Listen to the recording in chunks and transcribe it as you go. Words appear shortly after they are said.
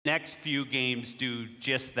Next few games do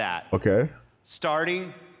just that. Okay.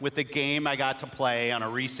 Starting with a game I got to play on a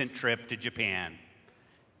recent trip to Japan.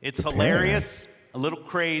 It's hilarious, a little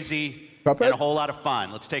crazy, Cuphead? and a whole lot of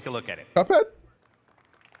fun. Let's take a look at it. Cuphead?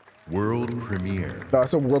 World premiere. No,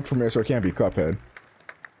 it's a world premiere, so it can't be Cuphead.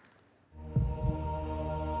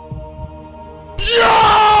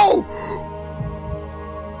 Yo!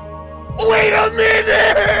 Wait a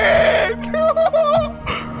minute!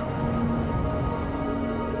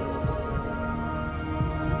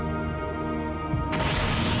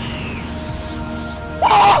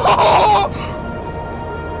 Oh!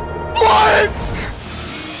 What?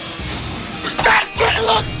 That shit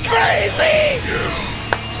looks crazy!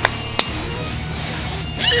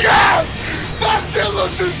 Yes! That shit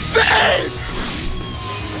looks insane!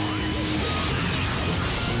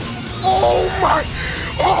 Oh my!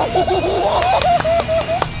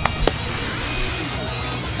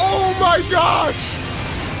 Oh my gosh!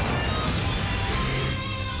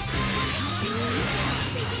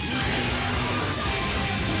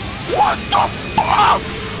 What the fuck?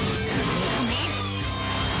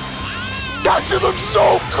 That shit looks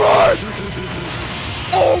so good!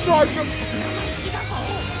 Oh my god!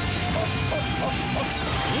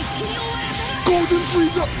 Golden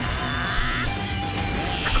Frieza!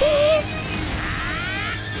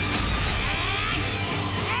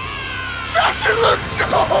 That shit looks so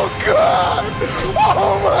good!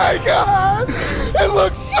 Oh my god! It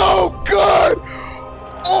looks so good!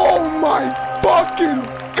 Oh my fucking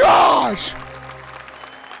gosh!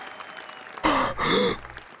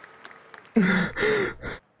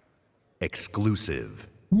 Exclusive.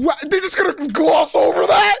 What? They're just gonna gloss over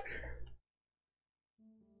that?